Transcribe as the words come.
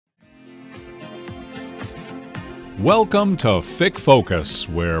Welcome to FIC Focus,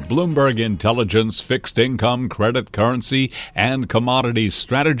 where Bloomberg Intelligence fixed income, credit, currency, and commodities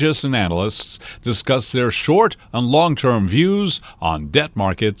strategists and analysts discuss their short and long-term views on debt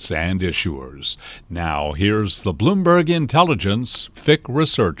markets and issuers. Now, here's the Bloomberg Intelligence FIC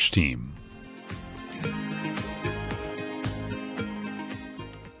research team.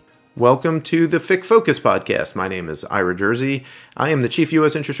 Welcome to the FIC Focus podcast. My name is Ira Jersey. I am the Chief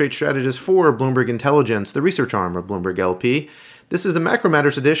U.S. Interest Rate Strategist for Bloomberg Intelligence, the research arm of Bloomberg LP. This is the Macro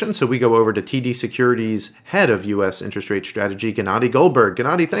Matters edition, so we go over to TD Securities' head of U.S. interest rate strategy, Gennadiy Goldberg.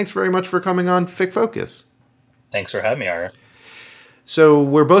 Gennadiy, thanks very much for coming on FIC Focus. Thanks for having me, Ira. So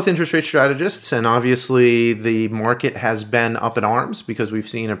we're both interest rate strategists, and obviously the market has been up in arms because we've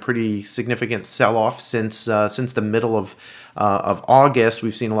seen a pretty significant sell-off since the middle of August.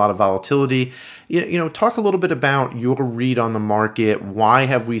 We've seen a lot of volatility. Talk a little bit about your read on the market. Why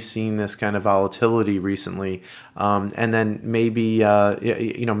have we seen this kind of volatility recently? And then maybe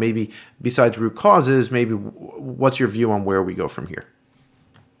besides root causes, maybe what's your view on where we go from here?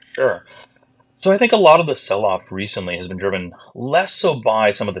 Sure. So I think a lot of the sell-off recently has been driven less so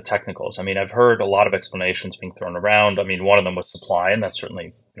by some of the technicals. I mean, I've heard a lot of explanations being thrown around. I mean, one of them was supply, and that's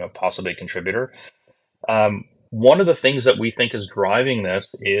certainly possibly a contributor. One of the things that we think is driving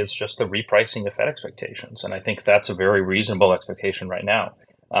this is just the repricing of Fed expectations, and I think that's a very reasonable expectation right now.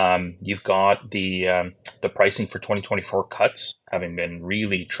 You've got the pricing for 2024 cuts having been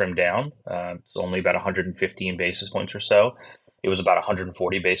really trimmed down. It's only about 115 basis points or so. It was about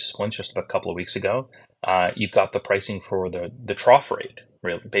 140 basis points just a couple of weeks ago. You've got the pricing for the trough rate,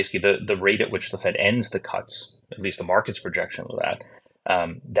 really, basically the rate at which the Fed ends the cuts, at least the market's projection of that.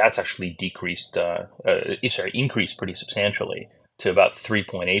 That's actually increased pretty substantially to about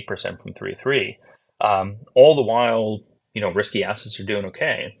 3.8% from 3.3. All the while, risky assets are doing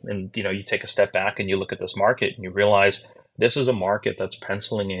okay. And, you take a step back and you look at this market and you realize this is a market that's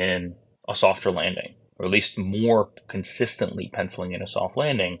penciling in a softer landing, or at least more consistently penciling in a soft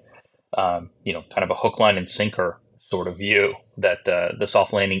landing, kind of a hook, line, and sinker sort of view that the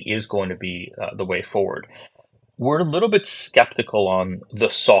soft landing is going to be the way forward. We're a little bit skeptical on the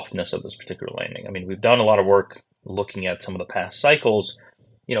softness of this particular landing. I mean, we've done a lot of work looking at some of the past cycles.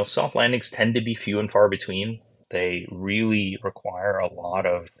 Soft landings tend to be few and far between. They really require a lot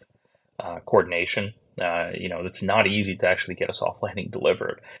of coordination. It's not easy to actually get a soft landing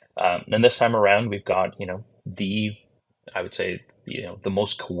delivered. And this time around, we've got, the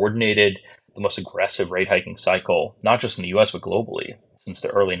most coordinated, the most aggressive rate hiking cycle, not just in the US, but globally since the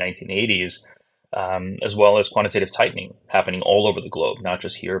early 1980s, as well as quantitative tightening happening all over the globe, not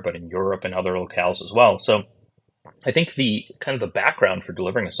just here, but in Europe and other locales as well. So I think the background for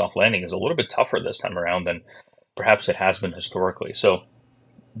delivering a soft landing is a little bit tougher this time around than perhaps it has been historically. So,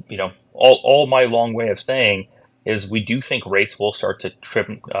 all my long way of saying is we do think rates will start to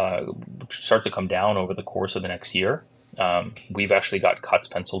come down over the course of the next year. We've actually got cuts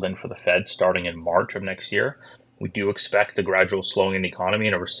penciled in for the Fed starting in March of next year. We do expect a gradual slowing in the economy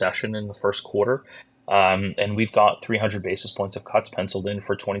and a recession in the first quarter. And we've got 300 basis points of cuts penciled in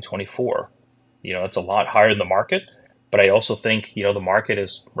for 2024. It's a lot higher than the market, but I also think, the market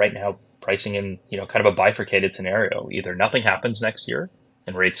is right now pricing in, kind of a bifurcated scenario. Either nothing happens next year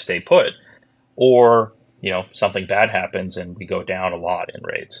and rates stay put, or something bad happens and we go down a lot in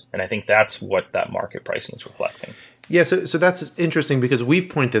rates. And I think that's what that market pricing is reflecting. Yeah, so that's interesting because we've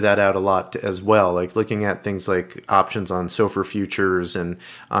pointed that out a lot as well, like looking at things like options on SOFR futures and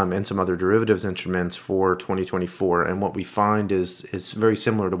some other derivatives instruments for 2024. And what we find is very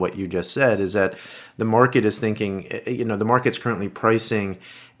similar to what you just said, is that the market is thinking, the market's currently pricing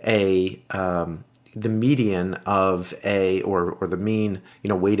the median of or the mean,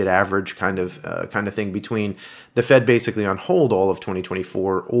 weighted average kind of thing between the Fed basically on hold all of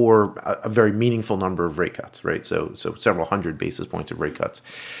 2024 or a very meaningful number of rate cuts, right? So several hundred basis points of rate cuts.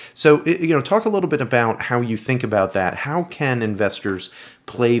 So, talk a little bit about how you think about that. How can investors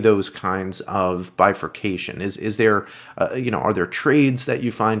play those kinds of bifurcation? Is there, are there trades that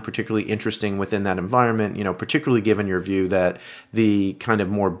you find particularly interesting within that environment? Particularly given your view that the kind of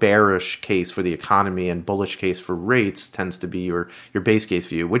more bearish case for the economy and bullish case for rates tends to be your base case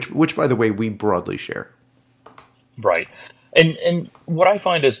view, which by the way we broadly share. Right. And what I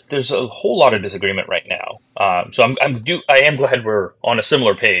find is there's a whole lot of disagreement right now. So I am glad we're on a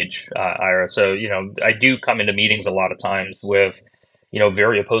similar page, Ira. So, I do come into meetings a lot of times with,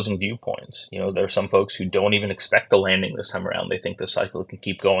 very opposing viewpoints. There are some folks who don't even expect a landing this time around. They think the cycle can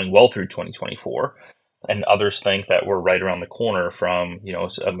keep going well through 2024. And others think that we're right around the corner from,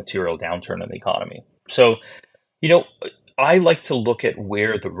 a material downturn in the economy. So, I like to look at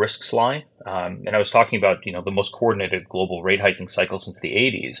where the risks lie. And I was talking about, the most coordinated global rate hiking cycle since the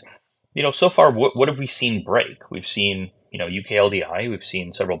 80s. So far, what have we seen break? We've seen, UK LDI, we've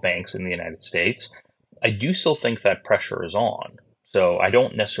seen several banks in the United States. I do still think that pressure is on. So I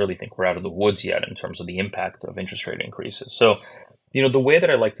don't necessarily think we're out of the woods yet in terms of the impact of interest rate increases. So, the way that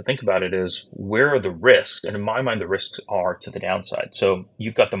I like to think about it is where are the risks? And in my mind, the risks are to the downside. So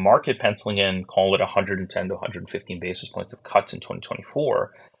you've got the market penciling in, call it 110 to 115 basis points of cuts in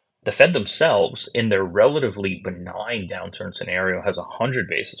 2024. The Fed themselves, in their relatively benign downturn scenario, has 100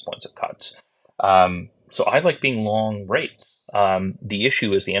 basis points of cuts. So I like being long rates. The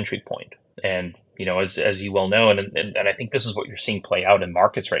issue is the entry point. And, as you well know, and I think this is what you're seeing play out in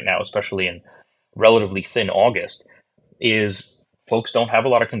markets right now, especially in relatively thin August, is folks don't have a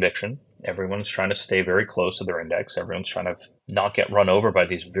lot of conviction. Everyone's trying to stay very close to their index. Everyone's trying to not get run over by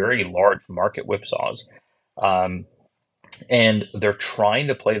these very large market whipsaws. And they're trying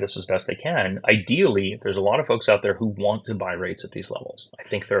to play this as best they can. Ideally, there's a lot of folks out there who want to buy rates at these levels. I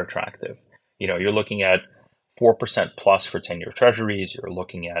think they're attractive. You're looking at 4% plus for 10-year treasuries. You're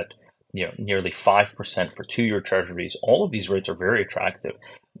looking at nearly 5% for 2-year treasuries. All of these rates are very attractive.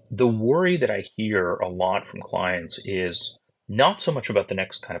 The worry that I hear a lot from clients is not so much about the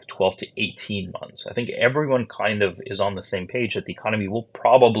next kind of 12 to 18 months. I think everyone kind of is on the same page that the economy will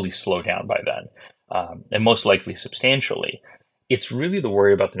probably slow down by then, and most likely substantially. It's really the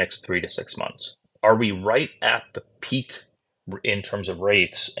worry about the next 3 to 6 months. Are we right at the peak in terms of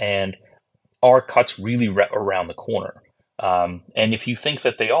rates, and are cuts really around the corner? And if you think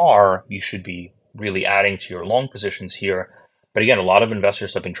that they are, you should be really adding to your long positions here. But again, a lot of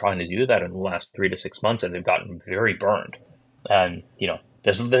investors have been trying to do that in the last 3 to 6 months, and they've gotten very burned. And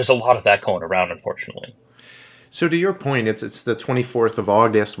there's a lot of that going around, unfortunately. So to your point, it's the 24th of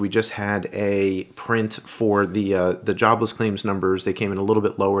August. We just had a print for the jobless claims numbers. They came in a little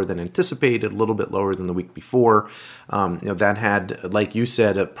bit lower than anticipated, a little bit lower than the week before. That had, like you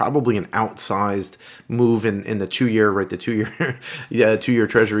said, probably an outsized move in the 2-year, right? The 2-year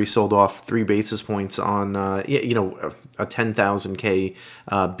Treasury sold off 3 basis points on a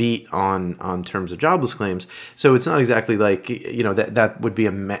 10,000K beat on terms of jobless claims. So it's not exactly like that would be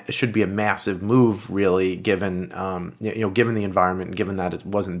should be a massive move, really, given given the environment, and given that it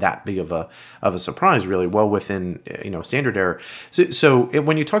wasn't that big of a surprise, really, well within standard error. So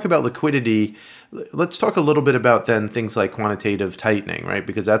when you talk about liquidity, let's talk a little bit about then things like quantitative tightening, right?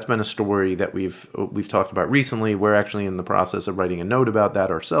 Because that's been a story that we've talked about recently. We're actually in the process of writing a note about that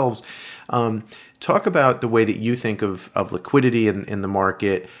ourselves. Talk about the way that you think of liquidity in the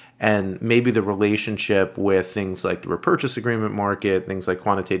market, and maybe the relationship with things like the repurchase agreement market, things like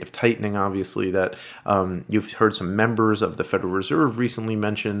quantitative tightening, obviously, that you've heard some members of the Federal Reserve recently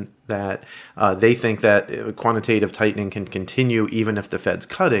mention that they think that quantitative tightening can continue even if the Fed's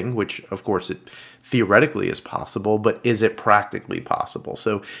cutting, which, of course, it theoretically is possible, but is it practically possible?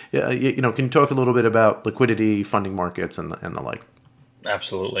 So, can you talk a little bit about liquidity, funding markets, and the like?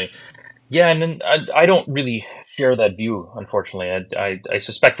 Absolutely. Yeah, and I don't really share that view, unfortunately. I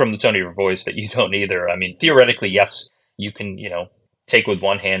suspect from the tone of your voice that you don't either. I mean, theoretically, yes, you can, take with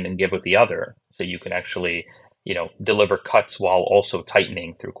one hand and give with the other. So you can actually, deliver cuts while also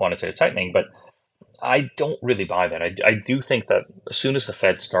tightening through quantitative tightening. But I don't really buy that. I do think that as soon as the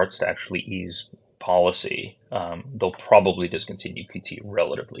Fed starts to actually ease policy, they'll probably discontinue QT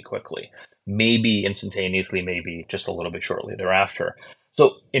relatively quickly. Maybe instantaneously, maybe just a little bit shortly thereafter.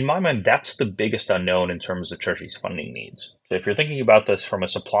 So in my mind, that's the biggest unknown in terms of Treasury's funding needs. So if you're thinking about this from a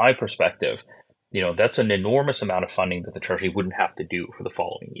supply perspective, that's an enormous amount of funding that the Treasury wouldn't have to do for the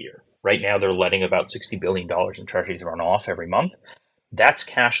following year. Right now, they're letting about $60 billion in Treasuries run off every month. That's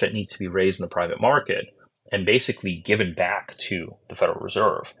cash that needs to be raised in the private market and basically given back to the Federal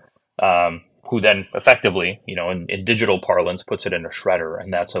Reserve, who then effectively, in digital parlance, puts it in a shredder,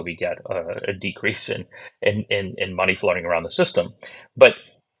 and that's how we get a decrease in money floating around the system. But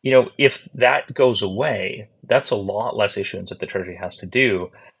if that goes away, that's a lot less issuance that the Treasury has to do.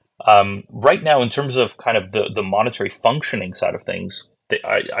 Right now, in terms of kind of the monetary functioning side of things,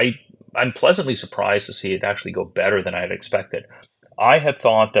 I'm pleasantly surprised to see it actually go better than I had expected. I had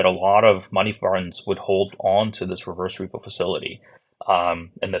thought that a lot of money funds would hold on to this reverse repo facility,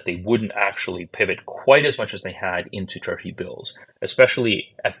 and that they wouldn't actually pivot quite as much as they had into Treasury bills,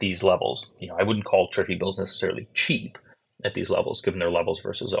 especially at these levels. I wouldn't call Treasury bills necessarily cheap at these levels, given their levels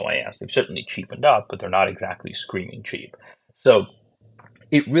versus OIS. They've certainly cheapened up, but they're not exactly screaming cheap. So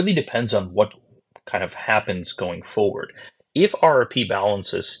it really depends on what kind of happens going forward. If RRP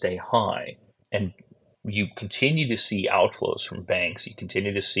balances stay high and you continue to see outflows from banks, you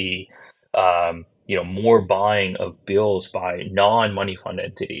continue to see more buying of bills by non-money fund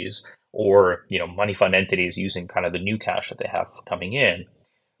entities, or money fund entities using kind of the new cash that they have coming in,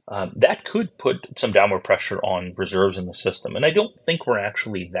 that could put some downward pressure on reserves in the system. And I don't think we're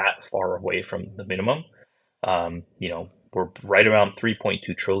actually that far away from the minimum. We're right around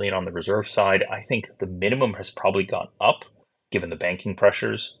 3.2 trillion on the reserve side. I think the minimum has probably gone up given the banking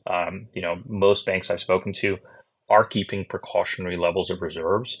pressures. Most banks I've spoken to are keeping precautionary levels of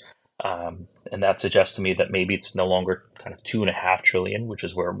reserves. And that suggests to me that maybe it's no longer kind of 2.5 trillion, which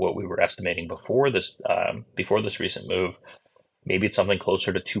is what we were estimating before this recent move. Maybe it's something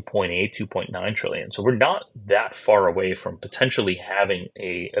closer to 2.8, 2.9 trillion. So we're not that far away from potentially having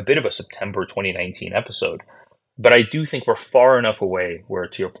a bit of a September 2019 episode. But I do think we're far enough away where,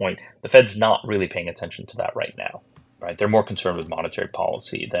 to your point, the Fed's not really paying attention to that right now. Right? They're more concerned with monetary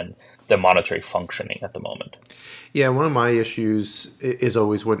policy than monetary functioning at the moment. Yeah, one of my issues is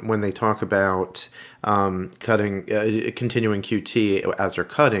always when they talk about cutting, continuing QT as they're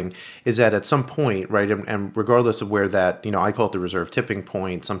cutting, is that at some point, right, and regardless of where that, I call it the reserve tipping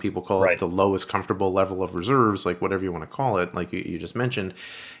point, some people call it the lowest comfortable level of reserves, like whatever you want to call it, like you just mentioned,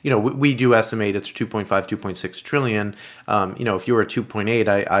 we do estimate it's 2.5, 2.6 trillion. If you were at 2.8,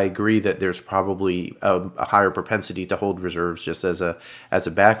 I agree that there's probably a higher propensity to hold reserves just as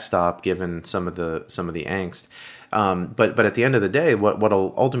a backstop, given some of the angst. But at the end of the day,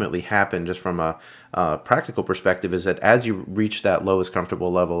 what'll ultimately happen, just from a practical perspective, is that as you reach that lowest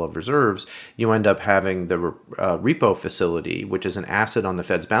comfortable level of reserves, you end up having the repo facility, which is an asset on the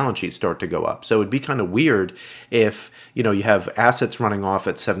Fed's balance sheet, start to go up. So it'd be kind of weird if you have assets running off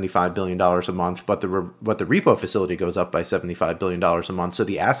at $75 billion a month, but the repo facility goes up by $75 billion a month. So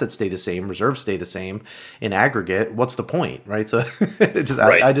the assets stay the same, reserves stay the same in aggregate. What's the point, right? So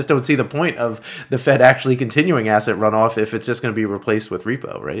I just don't see the point of the Fed actually continuing asset runoff if it's just going to be replaced with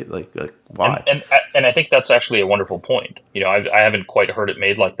repo, right? Like why? And I think that's actually a wonderful point. I haven't quite heard it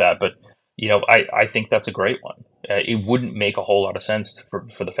made like that, but I think that's a great one. It wouldn't make a whole lot of sense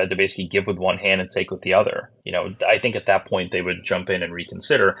for the Fed to basically give with one hand and take with the other. I think at that point they would jump in and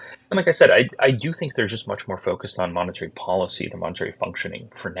reconsider. And like I said, I do think they're just much more focused on monetary policy than monetary functioning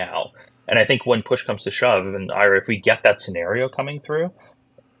for now. And I think when push comes to shove, and Ira, if we get that scenario coming through,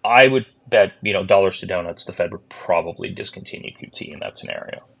 I would bet, dollars to donuts, the Fed would probably discontinue QT in that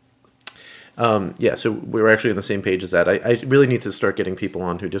scenario. So we're actually on the same page as that. I really need to start getting people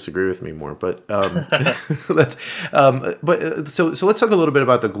on who disagree with me more. But so let's talk a little bit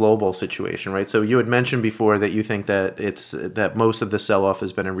about the global situation, right? So you had mentioned before that you think that most of the sell-off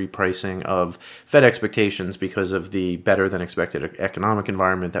has been a repricing of Fed expectations because of the better than expected economic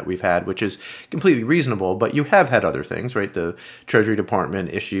environment that we've had, which is completely reasonable. But you have had other things, right? The Treasury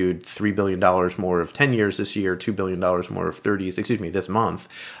Department issued $3 billion more of 10 years this year, $2 billion more of 30s, this month,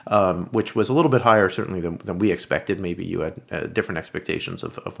 which was a little bit higher certainly than we expected. Maybe you had different expectations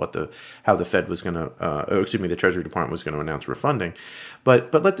of how the Fed was going to, the Treasury Department was going to announce refunding,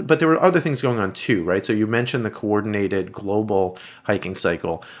 but there were other things going on too, right? So you mentioned the coordinated global hiking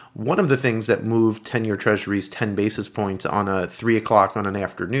cycle. One of the things that moved 10-year Treasuries 10 basis points on a 3 o'clock on an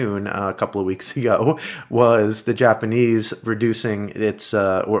afternoon a couple of weeks ago was the Japanese reducing its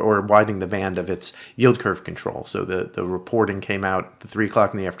or widening the band of its yield curve control. So the reporting came out at 3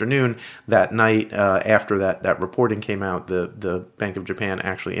 o'clock in the afternoon. That night, after that reporting came out, the Bank of Japan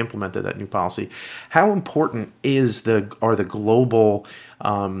actually implemented that new policy. How important are the global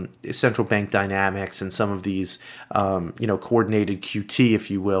central bank dynamics and some of these coordinated QT,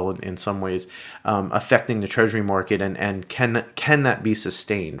 if you will, in some ways, affecting the Treasury market, and can that be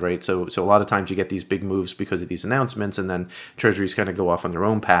sustained, right? So a lot of times you get these big moves because of these announcements, and then Treasuries kind of go off on their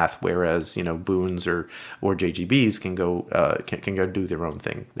own path, whereas boons or JGBs can go do their own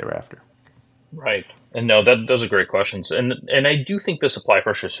thing thereafter. Right. And no, those are great questions. And I do think the supply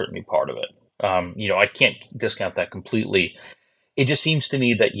pressure is certainly part of it. I can't discount that completely. It just seems to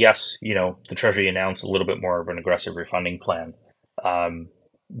me that, yes, the Treasury announced a little bit more of an aggressive refunding plan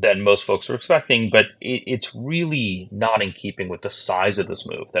than most folks were expecting, but it's really not in keeping with the size of this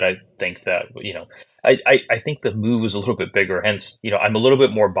move that I think that, I think the move was a little bit bigger. Hence, I'm a little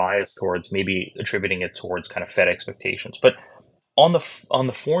bit more biased towards maybe attributing it towards kind of Fed expectations. But on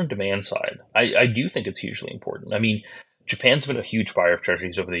the foreign demand side, I do think it's hugely important. I mean, Japan's been a huge buyer of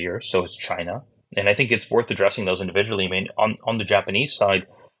treasuries over the years, so has China. And I think it's worth addressing those individually. I mean, on the Japanese side,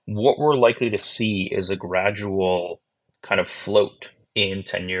 what we're likely to see is a gradual kind of float in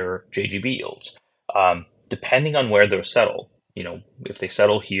 10-year JGB yields, depending on where they're settled. If they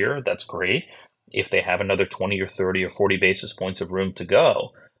settle here, that's great. If they have another 20 or 30 or 40 basis points of room to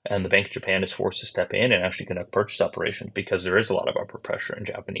go, and the Bank of Japan is forced to step in and actually conduct purchase operations because there is a lot of upward pressure in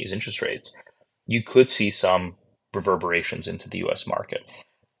Japanese interest rates, you could see some reverberations into the US market.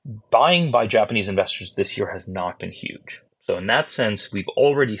 Buying by Japanese investors this year has not been huge. So in that sense, we've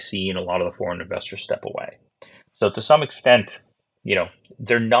already seen a lot of the foreign investors step away. So to some extent,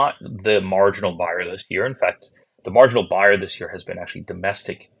 they're not the marginal buyer this year. In fact, the marginal buyer this year has been actually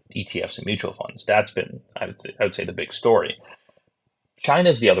domestic ETFs and mutual funds. That's been, I would say, the big story.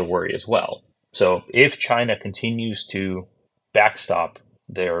 China's the other worry as well. So if China continues to backstop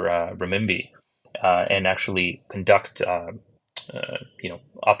their renminbi and actually conduct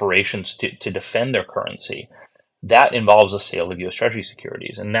operations to defend their currency, that involves a sale of U.S. Treasury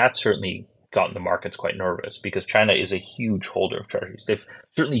securities, and that's certainly gotten the markets quite nervous because China is a huge holder of treasuries. They've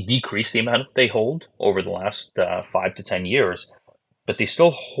certainly decreased the amount they hold over the last 5 to 10 years, but they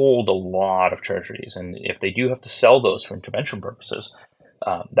still hold a lot of treasuries. And if they do have to sell those for intervention purposes,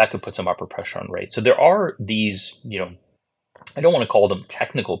 that could put some upward pressure on rates. So there are these, I don't want to call them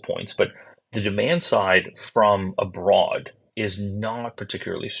technical points, but the demand side from abroad is not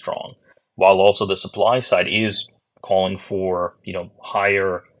particularly strong, while also the supply side is calling for,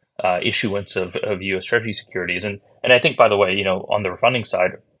 higher issuance of U.S. Treasury securities. And I think, by the way, on the refunding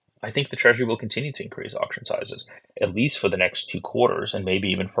side, I think the Treasury will continue to increase auction sizes, at least for the next 2 quarters and maybe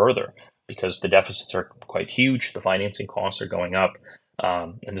even further, because the deficits are quite huge, the financing costs are going up,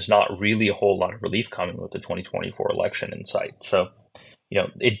 and there's not really a whole lot of relief coming with the 2024 election in sight. So,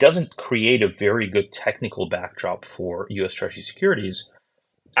 it doesn't create a very good technical backdrop for U.S. Treasury securities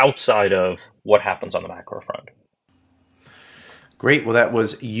outside of what happens on the macro front. Great. Well, that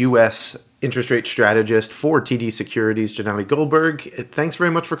was U.S. interest rate strategist for TD Securities, Gennadiy Goldberg. Thanks very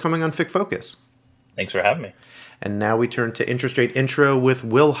much for coming on FIC Focus. Thanks for having me. And now we turn to Interest Rate Intro with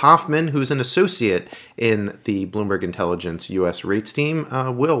Will Hoffman, who's an associate in the Bloomberg Intelligence U.S. rates team.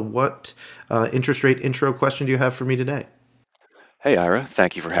 Will, what interest rate intro question do you have for me today? Hey, Ira.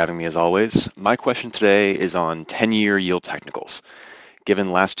 Thank you for having me as always. My question today is on 10-year yield technicals.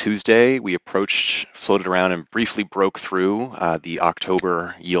 Given last Tuesday, we floated around and briefly broke through the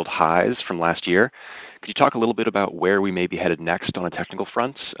October yield highs from last year. Could you talk a little bit about where we may be headed next on a technical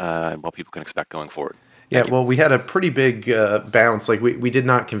front and what people can expect going forward? Yeah, well, we had a pretty big bounce. Like we did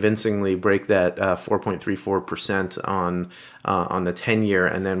not convincingly break that 4.34% on the 10-year,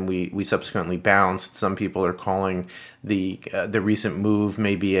 and then we subsequently bounced. Some people are calling the recent move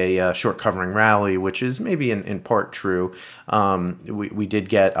maybe a short covering rally, which is maybe in part true. We did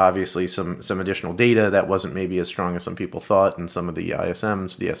get obviously some additional data that wasn't maybe as strong as some people thought, and some of the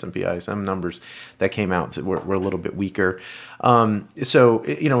ISMs, the S&P ISM numbers that came out were a little bit weaker. So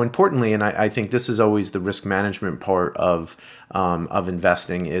importantly, and I think this is always the risk management part of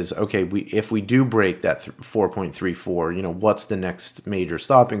investing is, okay, if we do break that 4.34, what's the next major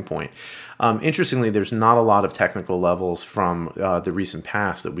stopping point? Interestingly, there's not a lot of technical levels from the recent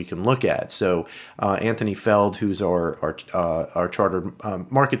past that we can look at. So Anthony Feld, who's our chartered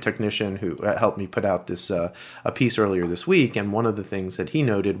market technician, who helped me put out this a piece earlier this week, and one of the things that he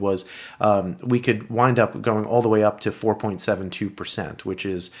noted was we could wind up going all the way up to 4.72%, which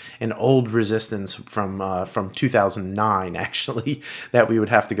is an old resistance from 2009, actually, that we would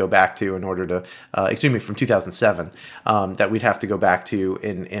have to go back to in order to, from 2007, that we'd have to go back to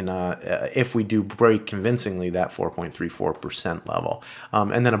if we do break convincingly that 4.34% level.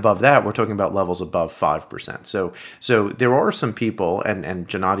 And then above that, we're talking about levels above 5%. So there are some people, and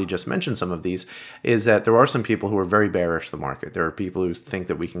Gennadiy just mentioned some of these, is that there are some people who are very bearish the market. There are people who think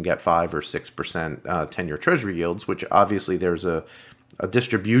that we can get 5 or 6% 10-year Treasury yields, which obviously there's a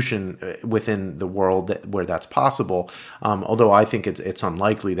distribution within the world where that's possible. Although I think it's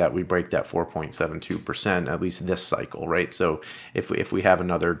unlikely that we break that 4.72% at least this cycle, right? So if we have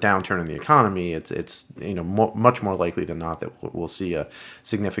another downturn in the economy, it's much more likely than not that we'll see a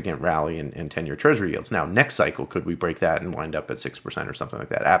significant rally in 10-year Treasury yields. Now, next cycle, could we break that and wind up at 6% or something like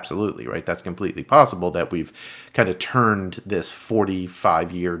that? Absolutely, right? That's completely possible that we've kind of turned this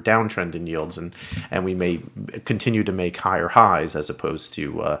 45-year downtrend in yields, and we may continue to make higher highs as opposed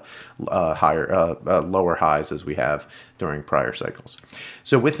to lower highs as we have during prior cycles.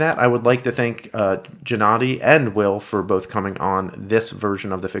 So with that, I would like to thank Gennadiy and Will for both coming on this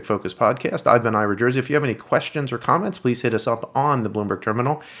version of the FIC Focus podcast. I've been Ira Jersey. If you have any questions or comments, please hit us up on the Bloomberg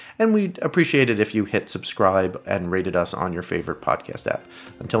terminal, and we'd appreciate it if you hit subscribe and rated us on your favorite podcast app.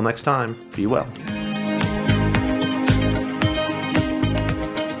 Until next time, be well.